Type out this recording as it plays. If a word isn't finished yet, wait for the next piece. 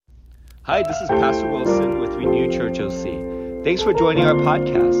Hi, this is Pastor Wilson with Renew Church OC. Thanks for joining our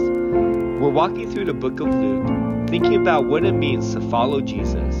podcast. We're walking through the book of Luke, thinking about what it means to follow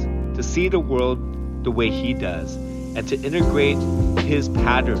Jesus, to see the world the way he does, and to integrate his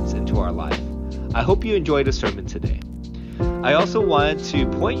patterns into our life. I hope you enjoyed the sermon today. I also wanted to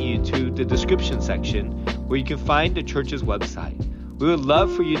point you to the description section where you can find the church's website. We would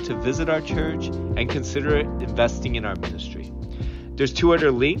love for you to visit our church and consider investing in our ministry. There's two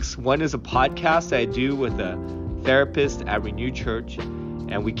other links. One is a podcast that I do with a therapist at Renew Church,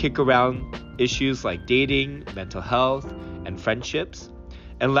 and we kick around issues like dating, mental health, and friendships.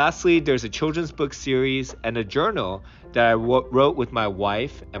 And lastly, there's a children's book series and a journal that I wrote with my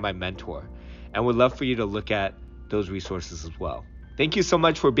wife and my mentor. And we'd love for you to look at those resources as well. Thank you so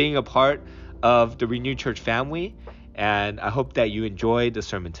much for being a part of the Renew Church family, and I hope that you enjoyed the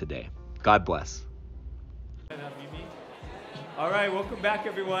sermon today. God bless. All right, welcome back,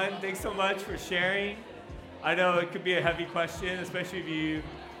 everyone. Thanks so much for sharing. I know it could be a heavy question, especially if you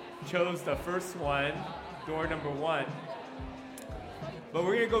chose the first one, door number one. But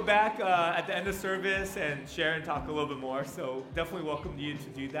we're going to go back at the end of service and share and talk a little bit more, so definitely welcome you to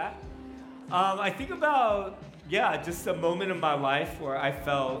do that. I think about, just a moment in my life where I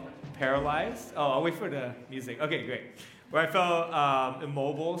felt paralyzed. Oh, I'll wait for the music. Okay, great. Where I felt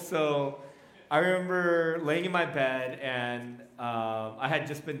immobile. So I remember laying in my bed and I had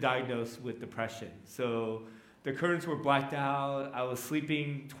just been diagnosed with depression. So the curtains were blacked out. I was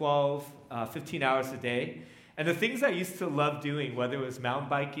sleeping 15 hours a day. And the things I used to love doing, whether it was mountain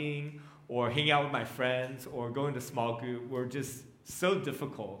biking or hanging out with my friends or going to small group, were just so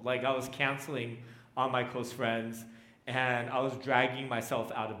difficult. Like I was canceling on my close friends and I was dragging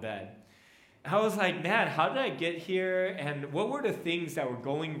myself out of bed. I was like, man, how did I get here? And what were the things that were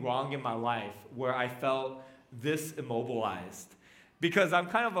going wrong in my life where I felt this immobilized? Because I'm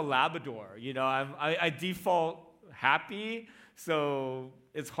kind of a Labrador, I default happy, so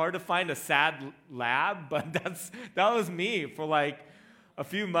it's hard to find a sad lab, but that was me for like a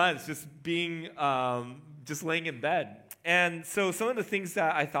few months, just being, just laying in bed. And so some of the things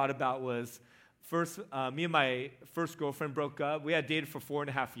that I thought about was, first, me and my first girlfriend broke up. We had dated for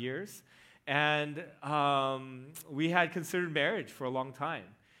 4.5 years. And we had considered marriage for a long time.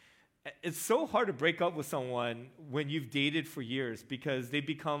 It's so hard to break up with someone when you've dated for years because they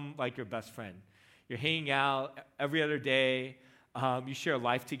become like your best friend. You're hanging out every other day. You share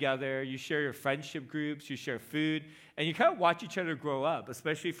life together. You share your friendship groups. You share food. And you kind of watch each other grow up,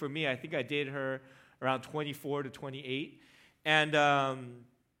 especially for me. I think I dated her around 24 to 28. And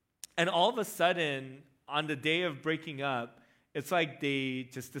all of a sudden, on the day of breaking up, it's like they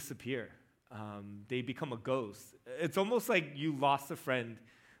just disappear. They become a ghost. It's almost like you lost a friend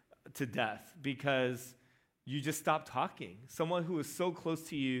to death because you just stopped talking. Someone who is so close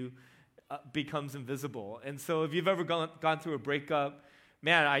to you becomes invisible. And so if you've ever gone through a breakup,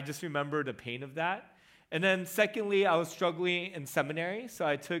 man, I just remember the pain of that. And then secondly, I was struggling in seminary. So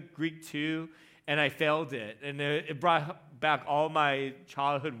I took Greek 2 and I failed it. And it brought back all my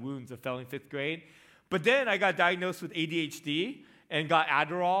childhood wounds of failing 5th grade. But then I got diagnosed with ADHD and got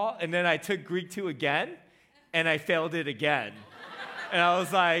Adderall, and then I took Greek 2 again, and I failed it again. And I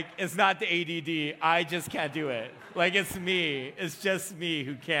was like, it's not the ADD, I just can't do it. Like, it's me, it's just me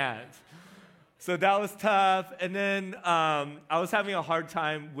who can't. So that was tough, and then I was having a hard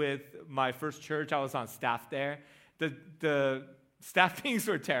time with my first church. I was on staff there. The staff meetings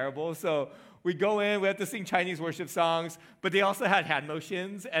were terrible, so we go in, we have to sing Chinese worship songs, but they also had hand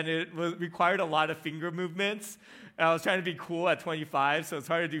motions, and it required a lot of finger movements. And I was trying to be cool at 25, so it's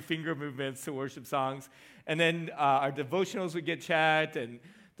hard to do finger movements to worship songs. And then our devotionals would get checked, and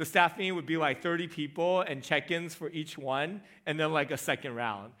the staff meeting would be like 30 people and check-ins for each one, and then like a second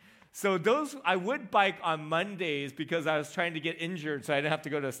round. So I would bike on Mondays because I was trying to get injured, so I didn't have to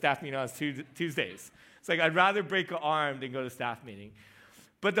go to a staff meeting on Tuesdays. It's like I'd rather break an arm than go to staff meeting.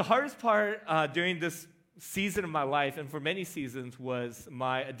 But the hardest part during this season of my life, and for many seasons, was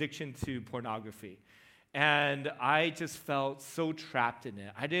my addiction to pornography. And I just felt so trapped in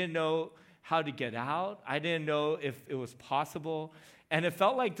it. I didn't know how to get out. I didn't know if it was possible. And it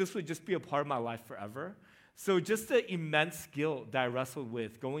felt like this would just be a part of my life forever. So just the immense guilt that I wrestled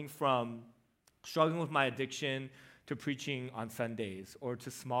with, going from struggling with my addiction to preaching on Sundays, or to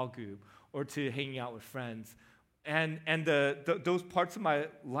small group, or to hanging out with friends. And those parts of my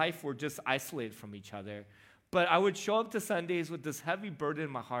life were just isolated from each other. But I would show up to Sundays with this heavy burden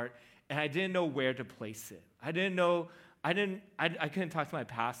in my heart, and I didn't know where to place it. I couldn't talk to my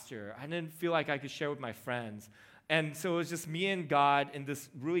pastor. I didn't feel like I could share with my friends. And so it was just me and God in this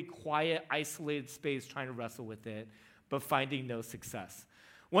really quiet, isolated space trying to wrestle with it, but finding no success.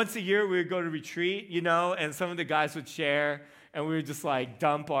 Once a year, we would go to retreat, and some of the guys would share, and we would just like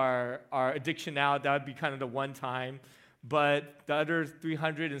dump our addiction out. That would be kind of the one time. But the other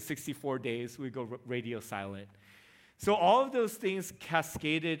 364 days, we go radio silent. So all of those things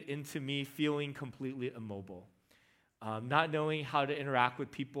cascaded into me feeling completely immobile. Not knowing how to interact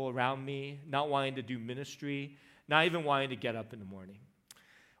with people around me, not wanting to do ministry, not even wanting to get up in the morning.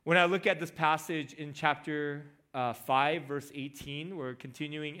 When I look at this passage in chapter 5, verse 18, we're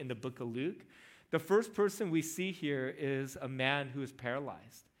continuing in the book of Luke. The first person we see here is a man who is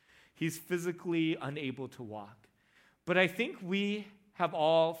paralyzed. He's physically unable to walk. But I think we have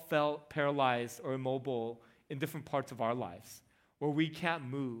all felt paralyzed or immobile in different parts of our lives, where we can't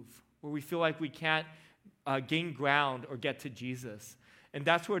move, where we feel like we can't gain ground or get to Jesus. And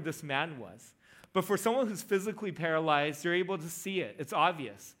that's where this man was. But for someone who's physically paralyzed, you're able to see it. It's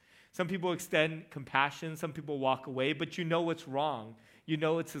obvious. Some people extend compassion. Some people walk away. But you know what's wrong. You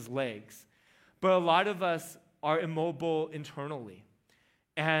know it's his legs. But a lot of us are immobile internally.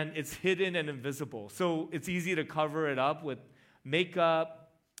 And it's hidden and invisible. So it's easy to cover it up with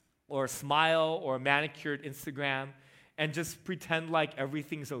makeup or a smile or a manicured Instagram and just pretend like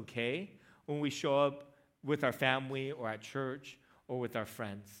everything's okay when we show up with our family or at church or with our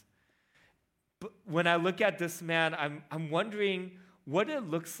friends. But when I look at this man, I'm wondering what it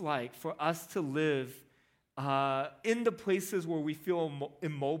looks like for us to live in the places where we feel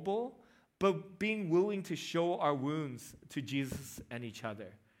immobile, but being willing to show our wounds to Jesus and each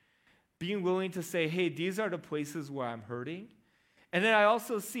other. Being willing to say, hey, these are the places where I'm hurting. And then I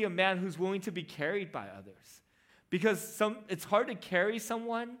also see a man who's willing to be carried by others. Because it's hard to carry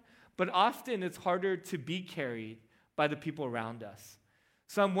someone, but often it's harder to be carried by the people around us.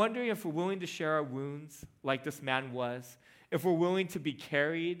 So I'm wondering if we're willing to share our wounds like this man was, if we're willing to be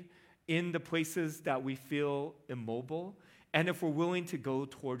carried in the places that we feel immobile, and if we're willing to go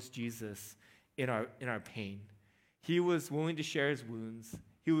towards Jesus in our pain. He was willing to share his wounds,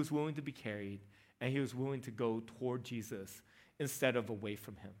 he was willing to be carried, and he was willing to go toward Jesus instead of away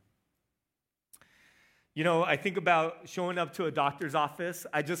from him. I think about showing up to a doctor's office.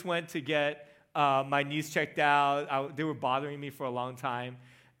 I just went to get my knees checked out. They were bothering me for a long time.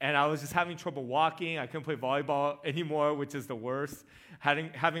 And I was just having trouble walking. I couldn't play volleyball anymore, which is the worst.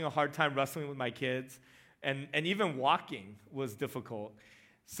 Having a hard time wrestling with my kids. And even walking was difficult.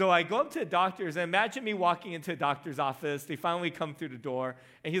 So I go up to the doctors, and imagine me walking into a doctor's office. They finally come through the door,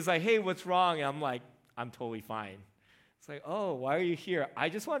 and he's like, hey, what's wrong? And I'm like, I'm totally fine. It's like, oh, why are you here? I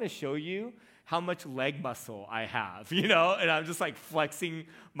just want to show you how much leg muscle I have, and I'm just like flexing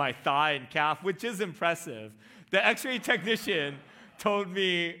my thigh and calf, which is impressive. The x-ray technician told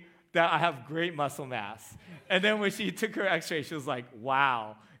me that I have great muscle mass. And then when she took her x-ray, she was like,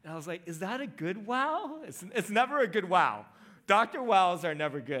 wow. And I was like, is that a good wow? It's never a good wow. Doctor wows are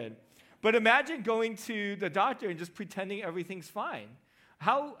never good. But imagine going to the doctor and just pretending everything's fine.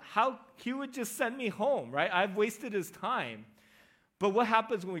 How he would just send me home, right? I've wasted his time. But what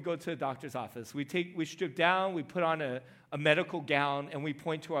happens when we go to the doctor's office? We strip down, we put on a medical gown, and we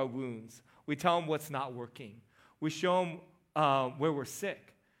point to our wounds. We tell them what's not working. We show them where we're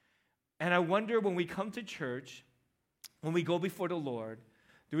sick. And I wonder when we come to church, when we go before the Lord,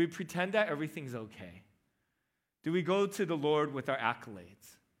 do we pretend that everything's okay? Do we go to the Lord with our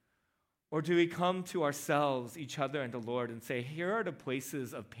accolades? Or do we come to ourselves, each other, and the Lord and say, here are the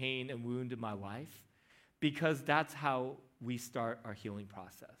places of pain and wound in my life? Because that's how we start our healing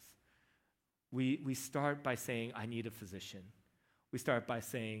process. We start by saying, I need a physician. We start by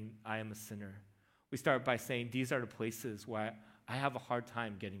saying, I am a sinner. We start by saying, these are the places where I have a hard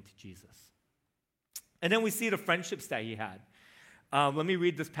time getting to Jesus. And then we see the friendships that he had. Let me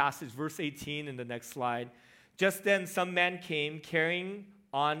read this passage, verse 18 in the next slide. Just then some man came carrying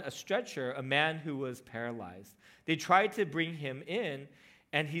on a stretcher a man who was paralyzed. They tried to bring him in,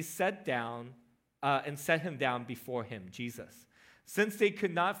 and he sat him down before him, Jesus. Since they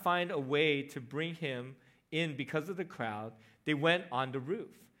could not find a way to bring him in because of the crowd, they went on the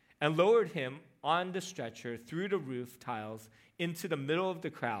roof and lowered him on the stretcher through the roof tiles into the middle of the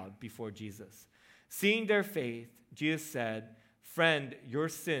crowd before Jesus. Seeing their faith, Jesus said, friend, your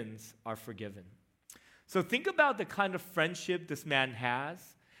sins are forgiven. So think about the kind of friendship this man has.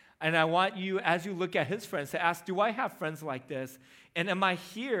 And I want you, as you look at his friends, to ask, do I have friends like this? And am I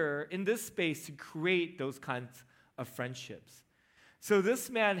here in this space to create those kinds of friendships? So this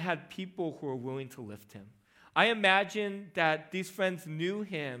man had people who were willing to lift him. I imagine that these friends knew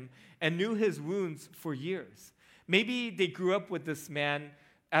him and knew his wounds for years. Maybe they grew up with this man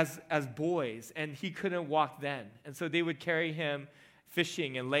as boys, and he couldn't walk then. And so they would carry him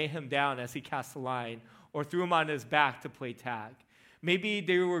fishing and lay him down as he cast a line, or threw him on his back to play tag. Maybe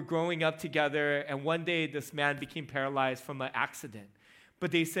they were growing up together, and one day this man became paralyzed from an accident.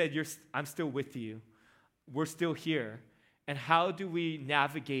 But they said, I'm still with you. We're still here. And how do we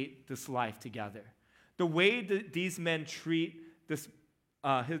navigate this life together? The way that these men treat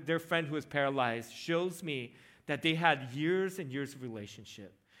their friend who is paralyzed shows me that they had years and years of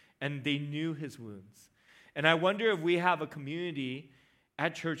relationship, and they knew his wounds. And I wonder if we have a community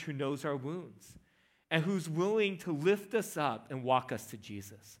at church who knows our wounds and who's willing to lift us up and walk us to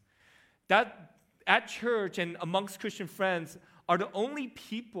Jesus. That at church and amongst Christian friends are the only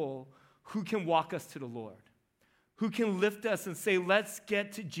people who can walk us to the Lord, who can lift us and say, let's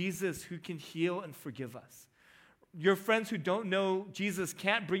get to Jesus who can heal and forgive us. Your friends who don't know Jesus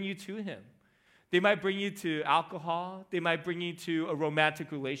can't bring you to him. They might bring you to alcohol. They might bring you to a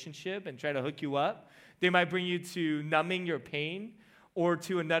romantic relationship and try to hook you up. They might bring you to numbing your pain or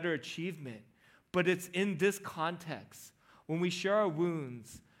to another achievement. But it's in this context, when we share our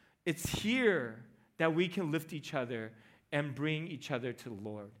wounds, it's here that we can lift each other and bring each other to the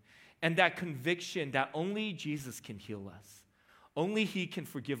Lord. And that conviction that only Jesus can heal us. Only he can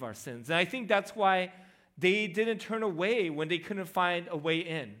forgive our sins. And I think that's why they didn't turn away when they couldn't find a way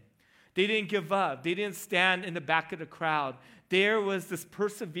in. They didn't give up. They didn't stand in the back of the crowd. There was this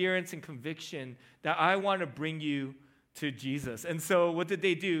perseverance and conviction that I want to bring you to Jesus. And so what did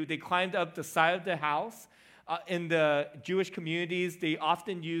they do? They climbed up the side of the house. In the Jewish communities, they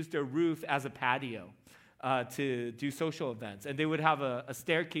often used their roof as a patio to do social events. And they would have a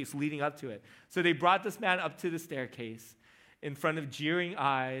staircase leading up to it. So they brought this man up to the staircase in front of jeering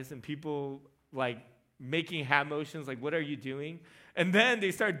eyes and people like making hand motions like, what are you doing? And then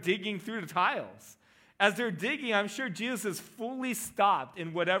they start digging through the tiles. As they're digging, I'm sure Jesus is fully stopped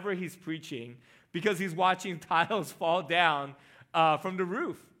in whatever he's preaching because he's watching tiles fall down from the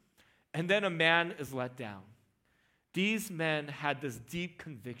roof. And then a man is let down. These men had this deep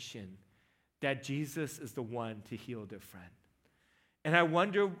conviction that Jesus is the one to heal their friend. And I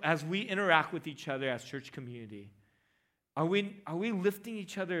wonder, as we interact with each other as church community, are we lifting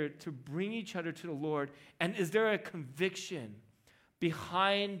each other to bring each other to the Lord? And is there a conviction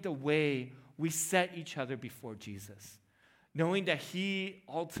behind the way we set each other before Jesus, knowing that he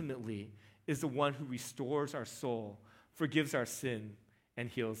ultimately is the one who restores our soul, forgives our sin, and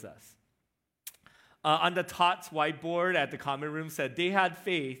heals us? On the Tots whiteboard at the common room said, they had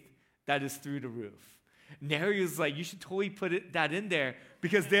faith that is through the roof. Neri was like, you should totally put that in there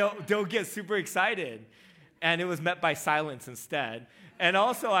because they'll get super excited. And it was met by silence instead. And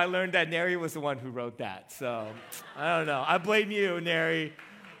also I learned that Neri was the one who wrote that. So I don't know. I blame you, Neri,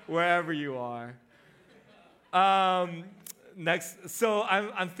 wherever you are. Next, so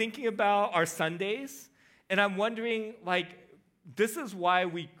I'm thinking about our Sundays, and I'm wondering, like, this is why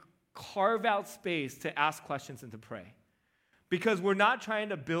we carve out space to ask questions and to pray. Because we're not trying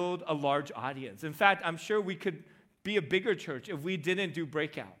to build a large audience. In fact, I'm sure we could be a bigger church if we didn't do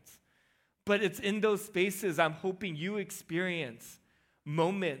breakouts. But it's in those spaces I'm hoping you experience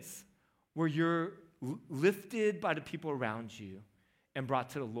moments where you're lifted by the people around you and brought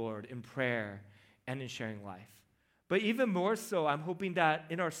to the Lord in prayer and in sharing life. But even more so, I'm hoping that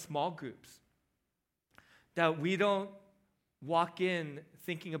in our small groups, that we don't walk in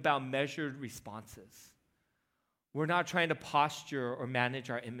thinking about measured responses. We're not trying to posture or manage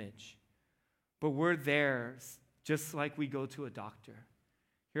our image, but we're there just like we go to a doctor.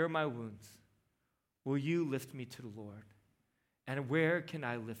 Here are my wounds. Will you lift me to the Lord? And where can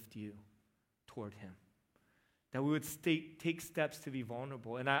I lift you toward him? That we would take steps to be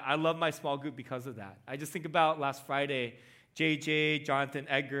vulnerable. And I love my small group because of that. I just think about last Friday, JJ, Jonathan,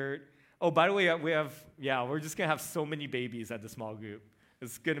 Eggert. Oh, by the way, we're just going to have so many babies at the small group.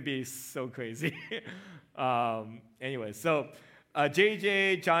 It's going to be so crazy. Anyway, so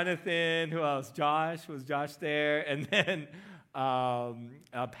JJ, Jonathan, who else? Josh, was Josh there? And then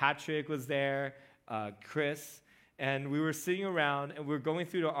Patrick was there, Chris. And we were sitting around, and we were going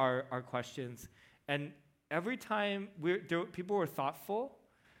through our questions. And every time people were thoughtful,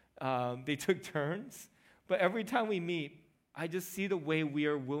 they took turns. But every time we meet, I just see the way we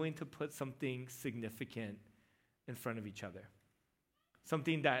are willing to put something significant in front of each other.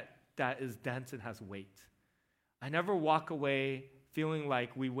 Something that is dense and has weight. I never walk away feeling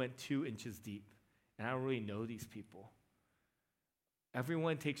like we went 2 inches deep, and I don't really know these people.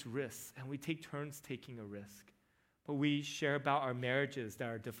 Everyone takes risks, and we take turns taking a risk. But we share about our marriages that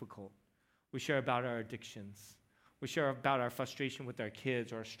are difficult. We share about our addictions. We share about our frustration with our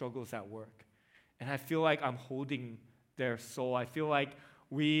kids or our struggles at work. And I feel like I'm holding their soul. I feel like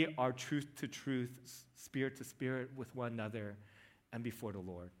we are truth to truth, spirit to spirit with one another and before the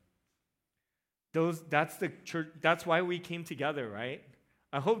Lord. That's the church. That's why we came together, right?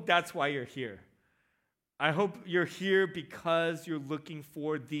 I hope that's why you're here. I hope you're here because you're looking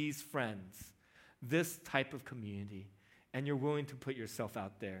for these friends, this type of community, and you're willing to put yourself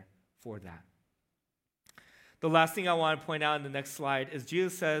out there for that. The last thing I want to point out in the next slide is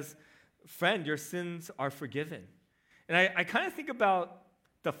Jesus says, friend, your sins are forgiven. And I kind of think about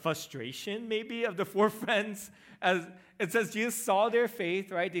the frustration maybe of the four friends as it says Jesus saw their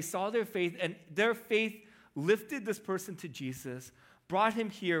faith, right? They saw their faith, and their faith lifted this person to Jesus, brought him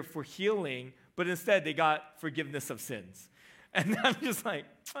here for healing, but instead they got forgiveness of sins. And I'm just like,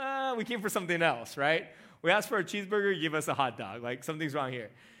 we came for something else, right? We asked for a cheeseburger, you give us a hot dog. Like, something's wrong here.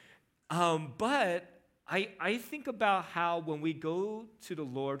 But I think about how when we go to the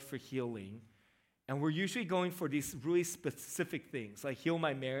Lord for healing, and we're usually going for these really specific things, like heal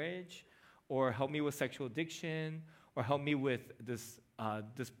my marriage, or help me with sexual addiction, or help me with this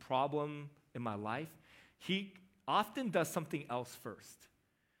problem in my life, he often does something else first.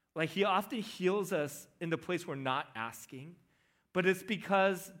 Like, he often heals us in the place we're not asking, but it's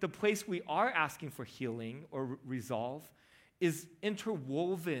because the place we are asking for healing or resolve is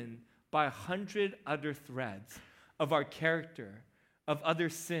interwoven by 100 other threads of our character, of other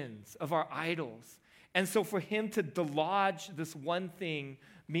sins, of our idols. And so for him to dislodge this one thing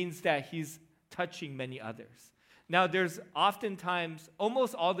means that he's touching many others. Now, there's oftentimes,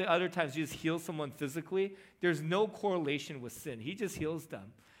 almost all the other times Jesus heals someone physically, there's no correlation with sin. He just heals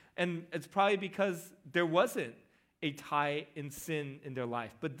them. And it's probably because there wasn't a tie in sin in their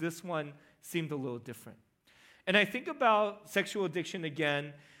life. But this one seemed a little different. And I think about sexual addiction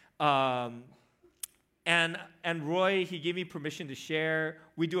again. And Roy, he gave me permission to share.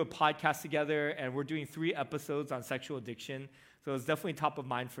 We do a podcast together, and we're doing 3 episodes on sexual addiction. So it's definitely top of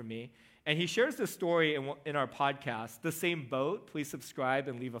mind for me. And he shares this story in our podcast, The Same Boat. Please subscribe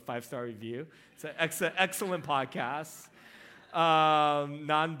and leave a 5-star review. It's an excellent podcast,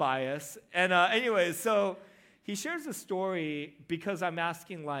 non-biased. And anyways, so he shares the story because I'm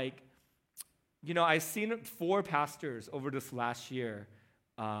asking, like, I've seen 4 pastors over this last year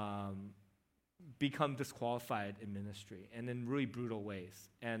become disqualified in ministry, and in really brutal ways.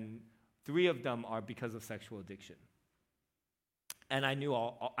 And 3 of them are because of sexual addiction. And I know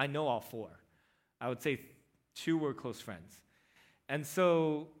all 4. I would say 2 were close friends. And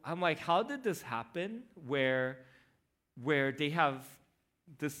so I'm like, how did this happen where they have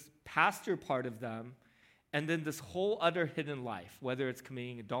this pastor part of them and then this whole other hidden life, whether it's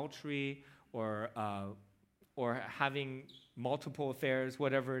committing adultery or having multiple affairs,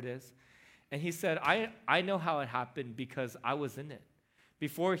 whatever it is. And he said, I know how it happened because I was in it.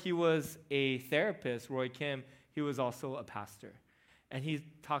 Before he was a therapist, Roy Kim, he was also a pastor. And he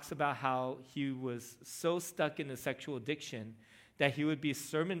talks about how he was so stuck in the sexual addiction that he would be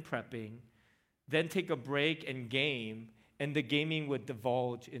sermon prepping, then take a break and game, and the gaming would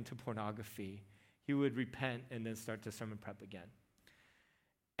divulge into pornography. He would repent and then start to sermon prep again.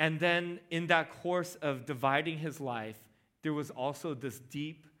 And then in that course of dividing his life, there was also this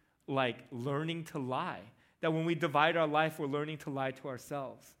deep, learning to lie. That when we divide our life, we're learning to lie to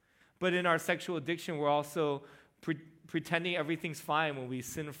ourselves. But in our sexual addiction, we're also pretending everything's fine when we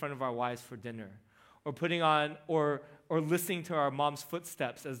sit in front of our wives for dinner, or putting on, or listening to our mom's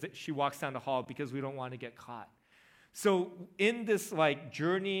footsteps as she walks down the hall because we don't want to get caught. So in this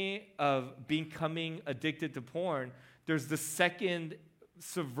journey of becoming addicted to porn, there's the second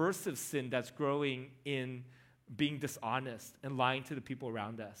subversive sin that's growing in being dishonest and lying to the people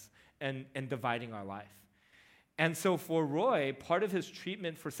around us and dividing our life. And so for Roy, part of his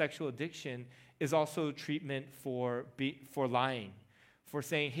treatment for sexual addiction is also treatment for lying, for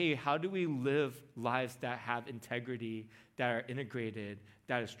saying, hey, how do we live lives that have integrity, that are integrated,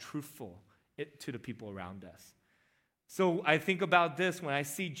 that is truthful to the people around us? So I think about this when I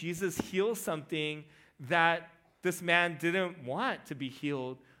see Jesus heal something that this man didn't want to be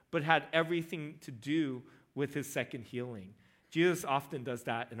healed, but had everything to do with his second healing. Jesus often does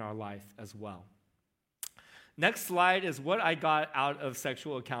that in our life as well. Next slide is what I got out of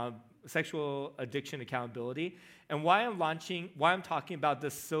sexual addiction accountability. And why I'm talking about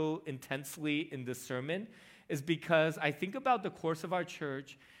this so intensely in this sermon is because I think about the course of our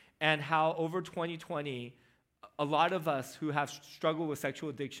church and how over 2020, a lot of us who have struggled with sexual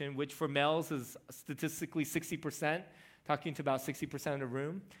addiction, which for males is statistically 60%, talking to about 60% of the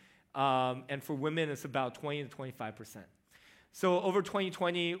room, and for women it's about 20 to 25%. So over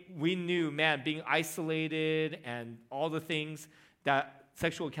 2020, we knew, being isolated and all the things that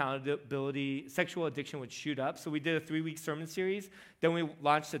sexual addiction would shoot up. So we did a 3-week sermon series. Then we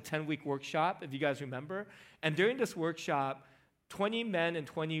launched a 10-week workshop, if you guys remember. And during this workshop, 20 men and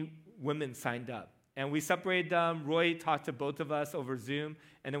 20 women signed up. And we separated them. Roy talked to both of us over Zoom,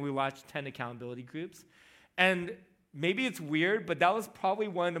 and then we launched 10 accountability groups. And maybe it's weird, but that was probably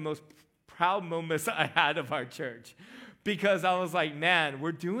one of the most proud moments I had of our church, because I was like, man,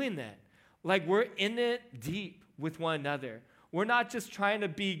 we're doing that. Like, we're in it deep with one another. We're not just trying to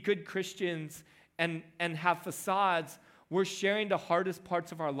be good Christians and have facades. We're sharing the hardest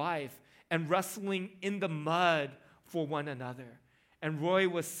parts of our life and wrestling in the mud for one another. And Roy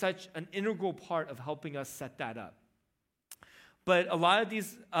was such an integral part of helping us set that up. But a lot of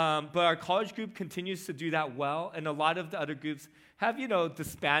these, but our college group continues to do that well, and a lot of the other groups have,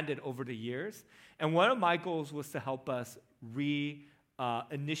 disbanded over the years. And one of my goals was to help us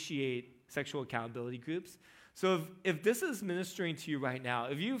initiate sexual accountability groups. So if this is ministering to you right now,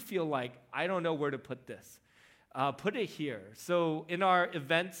 if you feel like, I don't know where to put this, put it here. So in our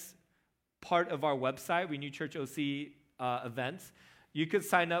events part of our website, Renew Church OC events, you could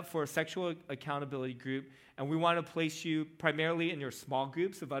sign up for a sexual accountability group, and we want to place you primarily in your small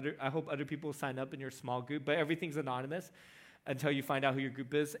groups. I hope other people sign up in your small group, but everything's anonymous until you find out who your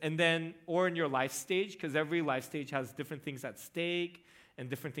group is. And then, or in your life stage, because every life stage has different things at stake and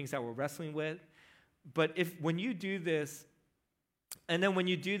different things that we're wrestling with. But when you do this,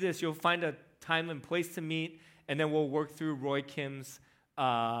 you'll find a time and place to meet, and then we'll work through Roy Kim's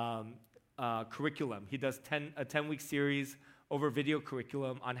curriculum. He does a 10-week series over video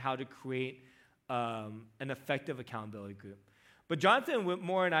curriculum on how to create an effective accountability group. But Jonathan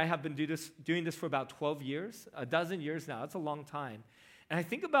Whitmore and I have been doing this for about 12 years, a dozen years now. That's a long time. And I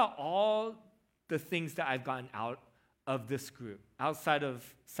think about all the things that I've gotten out of this group, outside of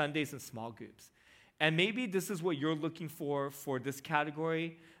Sundays and small groups. And maybe this is what you're looking for this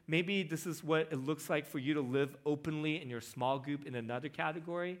category. Maybe this is what it looks like for you to live openly in your small group in another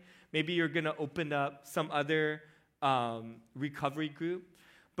category. Maybe you're going to open up some other recovery group.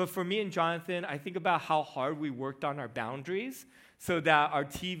 But for me and Jonathan, I think about how hard we worked on our boundaries so that our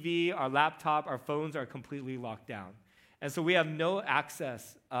TV, our laptop, our phones are completely locked down. And so we have no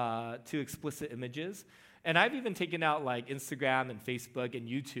access to explicit images. And I've even taken out like Instagram and Facebook and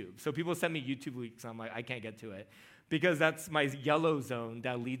YouTube. So people send me YouTube links, I'm like, I can't get to it, because that's my yellow zone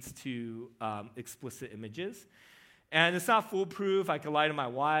that leads to explicit images. And it's not foolproof. I could lie to my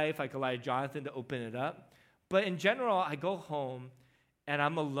wife. I could lie to Jonathan to open it up. But in general, I go home and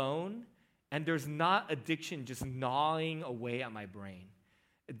I'm alone, and there's not addiction just gnawing away at my brain.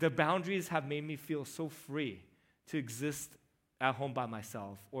 The boundaries have made me feel so free to exist at home by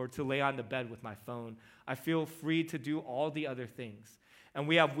myself or to lay on the bed with my phone. I feel free to do all the other things. And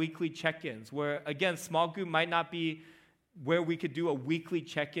we have weekly check-ins where, again, small group might not be where we could do a weekly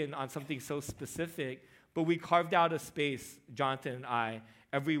check-in on something so specific, but we carved out a space, Jonathan and I,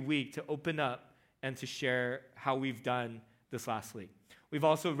 every week to open up and to share how we've done this last week. We've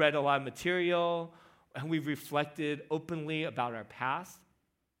also read a lot of material, and we've reflected openly about our past.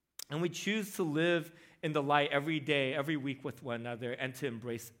 And we choose to live in the light every day, every week with one another, and to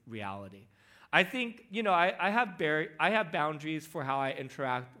embrace reality. I think, I have boundaries for how I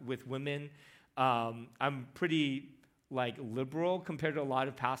interact with women. I'm pretty, liberal compared to a lot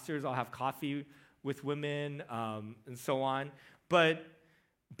of pastors. I'll have coffee with women and so on. But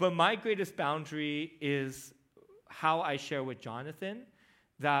my greatest boundary is how I share with Jonathan,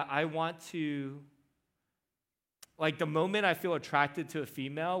 that I want to, the moment I feel attracted to a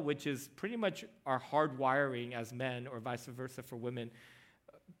female, which is pretty much our hard wiring as men, or vice versa for women,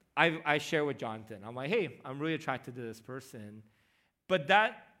 I share with Jonathan. I'm like, hey, I'm really attracted to this person. But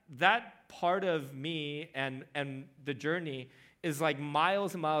that part of me and the journey is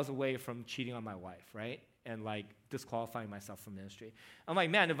miles and miles away from cheating on my wife, right? And disqualifying myself from ministry. I'm like,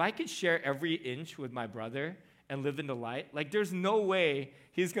 man, if I could share every inch with my brother and live in the light, there's no way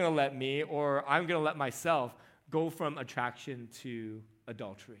he's going to let me, or I'm going to let myself go from attraction to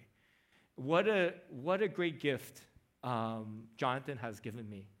adultery. What a great gift Jonathan has given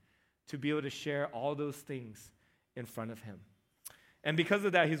me, to be able to share all those things in front of him. And because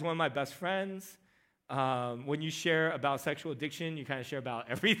of that, he's one of my best friends. When you share about sexual addiction, you kind of share about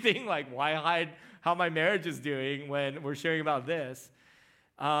everything, why hide how my marriage is doing when we're sharing about this.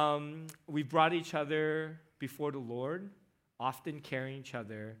 We've brought each other before the Lord, often carrying each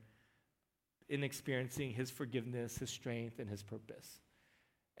other in experiencing his forgiveness, his strength, and his purpose.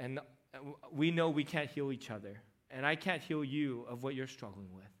 And we know we can't heal each other, and I can't heal you of what you're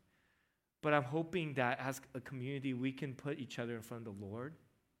struggling with. But I'm hoping that as a community, we can put each other in front of the Lord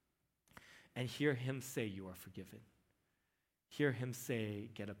and hear him say, you are forgiven. Hear him say,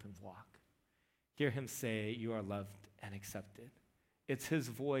 get up and walk. Hear him say, you are loved and accepted. It's his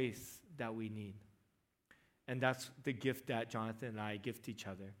voice that we need. And that's the gift that Jonathan and I gift each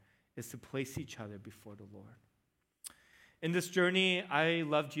other, is to place each other before the Lord. In this journey, I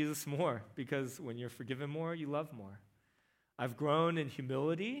love Jesus more because when you're forgiven more, you love more. I've grown in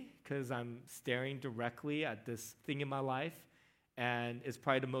humility because I'm staring directly at this thing in my life, and it's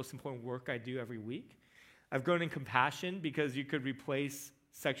probably the most important work I do every week. I've grown in compassion because you could replace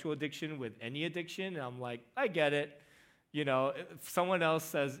sexual addiction with any addiction, and I'm like, I get it. You know, if someone else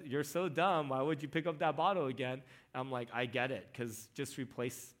says, you're so dumb, why would you pick up that bottle again? I'm like, I get it, because just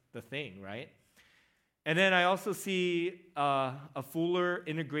replace the thing, right? And then I also see a fuller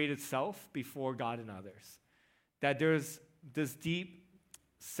integrated self before God and others. That there's this deep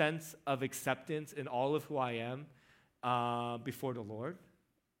sense of acceptance in all of who I am before the Lord.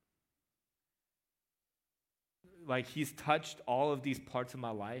 Like he's touched all of these parts of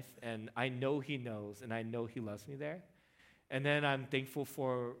my life, and I know he knows, and I know he loves me there. And then I'm thankful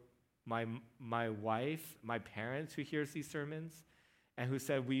for my wife, my parents who hears these sermons, and who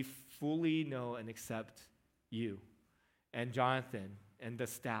said, we fully know and accept you, and Jonathan, and the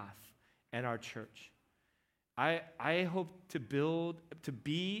staff, and our church. I hope to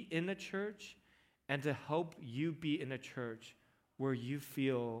be in a church, and to help you be in a church where you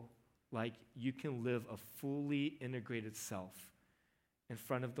feel like you can live a fully integrated self in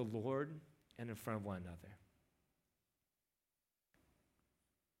front of the Lord and in front of one another.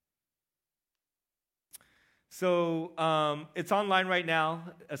 So it's online right now,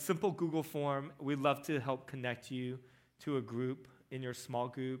 a simple Google form. We'd love to help connect you to a group in your small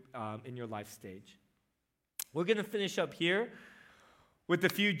group, in your life stage. We're going to finish up here with a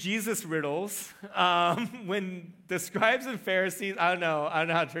few Jesus riddles. When the scribes and Pharisees, I don't know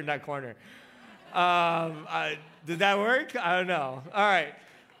how to turn that corner. Did that work? I don't know. All right.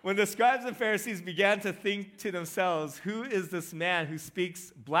 When the scribes and Pharisees began to think to themselves, who is this man who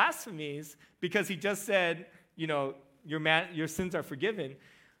speaks blasphemies because he just said, you know, your sins are forgiven?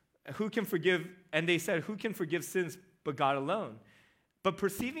 Who can forgive? And they said, who can forgive sins but God alone? But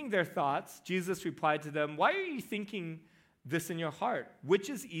perceiving their thoughts, Jesus replied to them, why are you thinking this in your heart? Which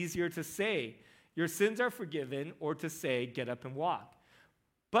is easier to say, your sins are forgiven, or to say, get up and walk?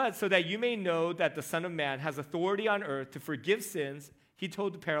 But so that you may know that the Son of Man has authority on earth to forgive sins, he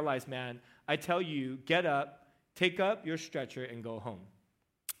told the paralyzed man, I tell you, get up, take up your stretcher, and go home.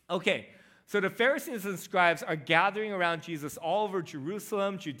 Okay, so the Pharisees and scribes are gathering around Jesus all over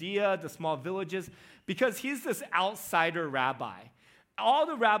Jerusalem, Judea, the small villages, because he's this outsider rabbi. All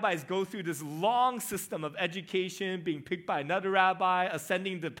the rabbis go through this long system of education, being picked by another rabbi,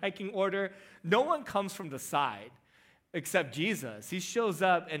 ascending the pecking order. No one comes from the side except Jesus. He shows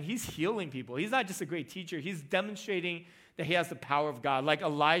up and he's healing people. He's not just a great teacher. He's demonstrating that he has the power of God, like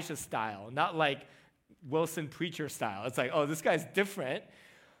Elijah style, not like Wilson preacher style. It's like, oh, this guy's different.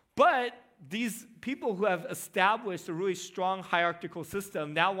 But these people who have established a really strong hierarchical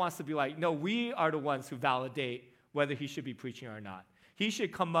system now wants to be like, no, we are the ones who validate whether he should be preaching or not. He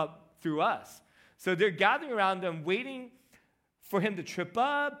should come up through us. So they're gathering around him, waiting for him to trip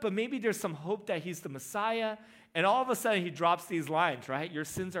up, but maybe there's some hope that he's the Messiah. And all of a sudden he drops these lines, right? Your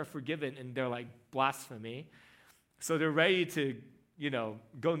sins are forgiven, and they're like blasphemy. So they're ready to,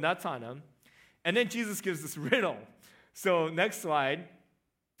 go nuts on him. And then Jesus gives this riddle. So next slide.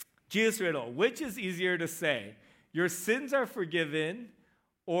 Jesus' riddle. Which is easier to say? Your sins are forgiven,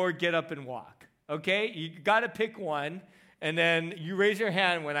 or get up and walk? Okay? You got to pick one. And then you raise your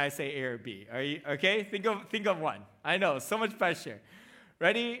hand when I say A or B. Are you okay? Think of one. I know, so much pressure.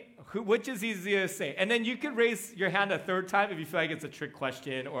 Ready? Which is easier to say? And then you can raise your hand a third time if you feel like it's a trick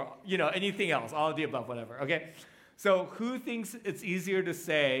question or anything else, all of the above, whatever. Okay? So who thinks it's easier to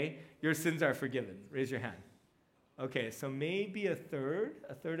say your sins are forgiven? Raise your hand. Okay, so maybe a third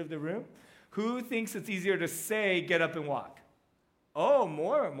of the room. Who thinks it's easier to say get up and walk? Oh,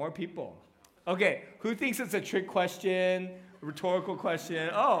 more people. Okay, who thinks it's a trick question, rhetorical question?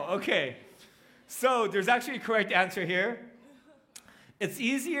 Oh, okay. So there's actually a correct answer here. It's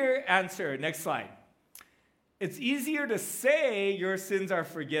easier, answer, next slide. It's easier to say your sins are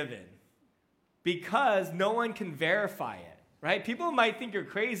forgiven because no one can verify it, right? People might think you're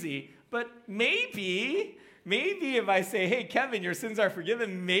crazy, but maybe if I say, hey, Kevin, your sins are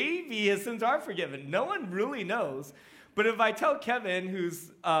forgiven, maybe his sins are forgiven. No one really knows. But if I tell Kevin,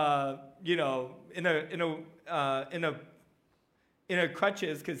 who's in a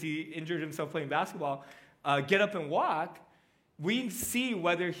crutches because he injured himself playing basketball, get up and walk, we see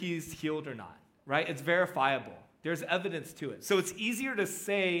whether he's healed or not, right? It's verifiable. There's evidence to it. So it's easier to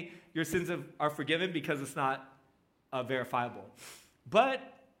say your sins are forgiven because it's not verifiable. But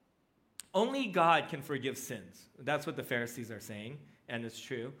only God can forgive sins. That's what the Pharisees are saying, and it's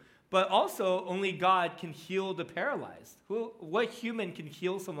true. But also, only God can heal the paralyzed. What human can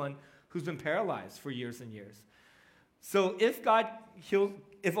heal someone who's been paralyzed for years and years? So if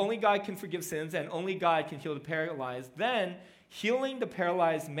only God can forgive sins and only God can heal the paralyzed, then healing the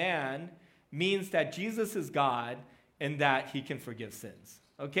paralyzed man means that Jesus is God and that he can forgive sins.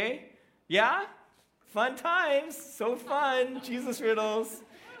 Okay? Yeah? Fun times. So fun. Jesus riddles.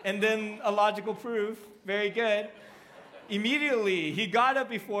 And then a logical proof. Very good. Immediately, he got up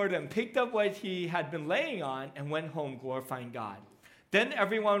before them, picked up what he had been laying on, and went home glorifying God. Then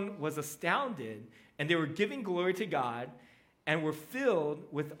everyone was astounded, and they were giving glory to God, and were filled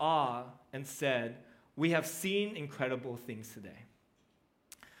with awe, and said, "We have seen incredible things today."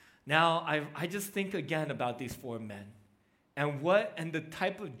 Now, I just think again about these 4 men, and the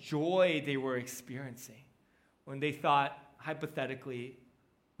type of joy they were experiencing when they thought, hypothetically,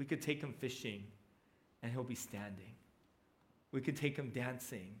 we could take him fishing, and he'll be standing. We could take him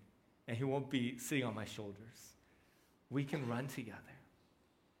dancing, and he won't be sitting on my shoulders. We can run together.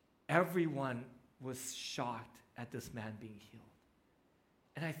 Everyone was shocked at this man being healed.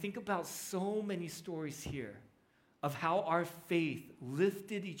 And I think about so many stories here of how our faith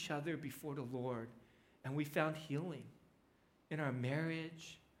lifted each other before the Lord, and we found healing in our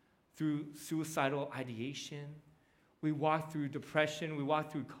marriage, through suicidal ideation. We walked through depression. We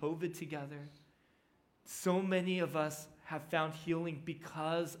walked through COVID together. So many of us have found healing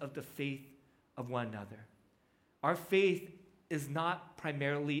because of the faith of one another. Our faith is not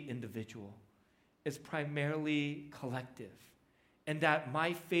primarily individual. It's primarily collective. And that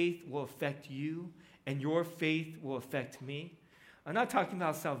my faith will affect you and your faith will affect me. I'm not talking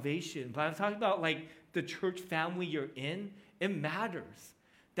about salvation, but I'm talking about like the church family you're in. It matters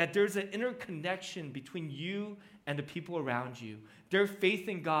that there's an interconnection between you and the people around you. Their faith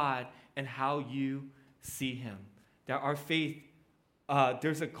in God and how you see him. That our faith,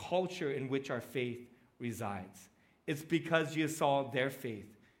 there's a culture in which our faith resides. It's because Jesus saw their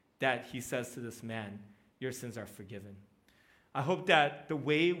faith that he says to this man, "Your sins are forgiven." I hope that the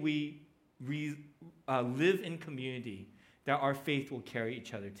way we live in community, that our faith will carry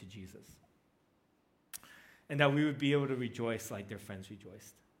each other to Jesus. And that we would be able to rejoice like their friends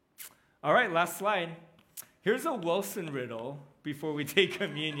rejoiced. All right, last slide. Here's a Wilson riddle before we take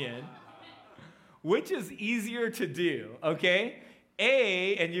communion. Which is easier to do, okay?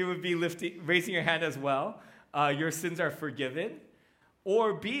 A, and you would be raising your hand as well, your sins are forgiven.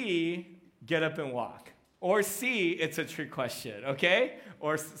 Or B, get up and walk. Or C, it's a trick question, okay?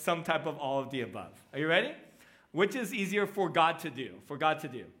 Or some type of all of the above. Are you ready? Which is easier for God to do? For God to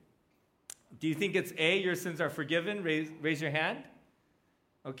do. Do you think it's A, your sins are forgiven? Raise your hand.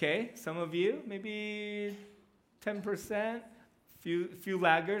 Okay, some of you, maybe 10%, few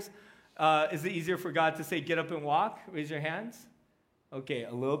laggers. Is it easier for God to say, get up and walk? Raise your hands. Okay,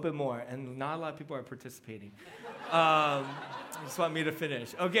 a little bit more. And not a lot of people are participating. Just want me to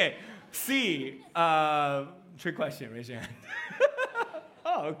finish. Okay, C, trick question, raise your hand.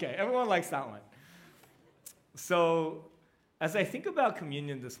 Oh, okay, everyone likes that one. So, as I think about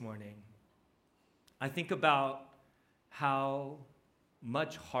communion this morning, I think about how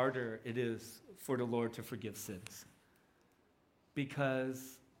much harder it is for the Lord to forgive sins.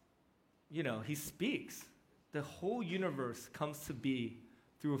 Because he speaks. The whole universe comes to be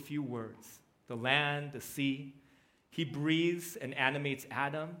through a few words. The land, the sea. He breathes and animates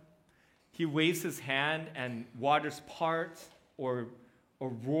Adam. He waves his hand and waters part or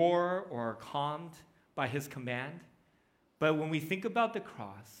roar or are calmed by his command. But when we think about the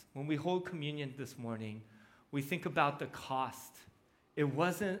cross, when we hold communion this morning, we think about the cost. It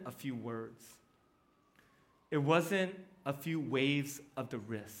wasn't a few words. It wasn't a few waves of the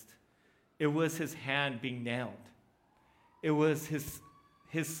wrist. It was his hand being nailed. It was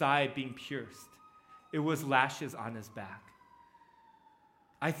his side being pierced. It was lashes on his back.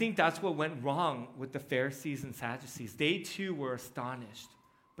 I think that's what went wrong with the Pharisees and Sadducees. They too were astonished,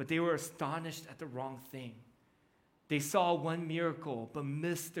 but they were astonished at the wrong thing. They saw one miracle, but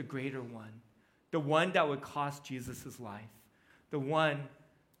missed the greater one, the one that would cost Jesus his life, the one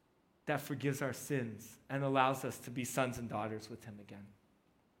that forgives our sins and allows us to be sons and daughters with him again.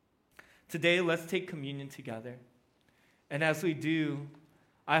 Today, let's take communion together. And as we do,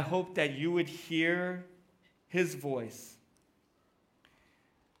 I hope that you would hear his voice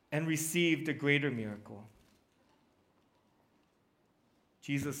and receive the greater miracle.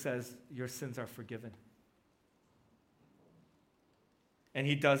 Jesus says, your sins are forgiven. And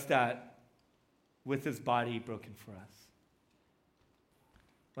he does that with his body broken for us.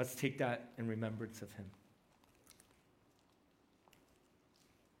 Let's take that in remembrance of him.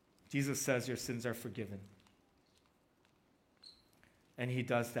 Jesus says your sins are forgiven. And he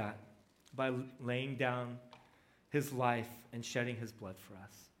does that by laying down his life and shedding his blood for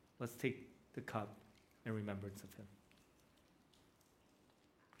us. Let's take the cup in remembrance of him.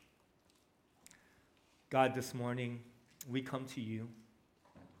 God, this morning, we come to you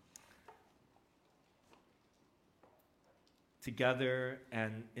together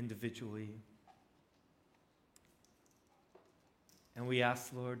and individually. And we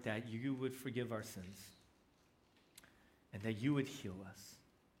ask, Lord, that you would forgive our sins and that you would heal us,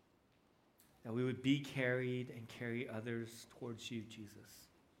 that we would be carried and carry others towards you, Jesus.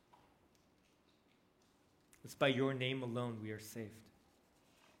 It's by your name alone we are saved.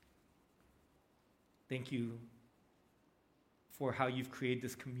 Thank you for how you've created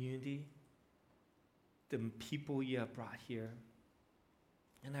this community, the people you have brought here.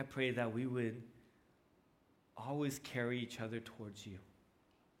 And I pray that we would always carry each other towards you.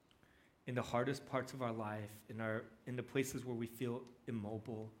 In the hardest parts of our life, in the places where we feel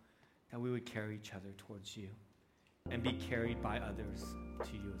immobile, that we would carry each other towards you and be carried by others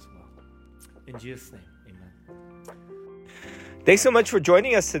to you as well. In Jesus' name, amen. Thanks so much for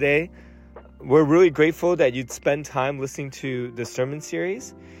joining us today. We're really grateful that you'd spend time listening to the sermon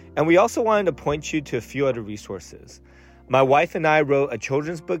series. And we also wanted to point you to a few other resources. My wife and I wrote a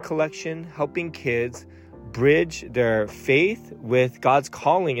children's book collection helping kids bridge their faith with God's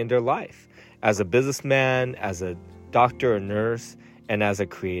calling in their life as a businessman, as a doctor or nurse, and as a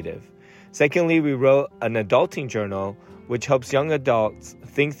creative. Secondly, we wrote an adulting journal which helps young adults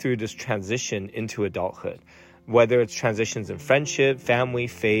think through this transition into adulthood, whether it's transitions in friendship, family,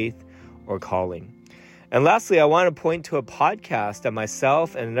 faith, or calling. And lastly, I want to point to a podcast that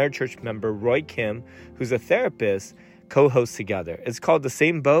myself and another church member, Roy Kim, who's a therapist, co-host together. It's called The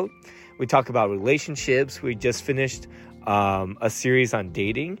Same Boat. We talk about relationships. We just finished a series on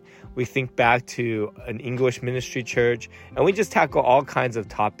dating. We think back to an English ministry church, and we just tackle all kinds of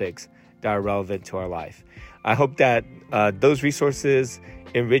topics that are relevant to our life. I hope that those resources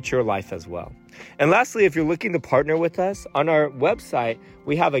enrich your life as well. And lastly, if you're looking to partner with us, on our website,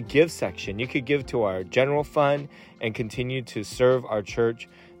 we have a give section. You could give to our general fund and continue to serve our church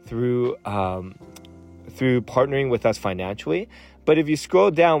through partnering with us financially. But if you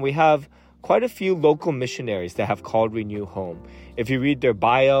scroll down, we have quite a few local missionaries that have called Renew home. If you read their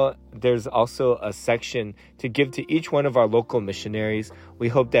bio, there's also a section to give to each one of our local missionaries. We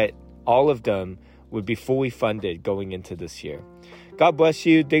hope that all of them would be fully funded going into this year. God bless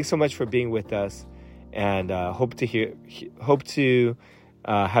you. Thanks so much for being with us, and hope to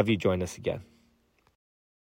have you join us again.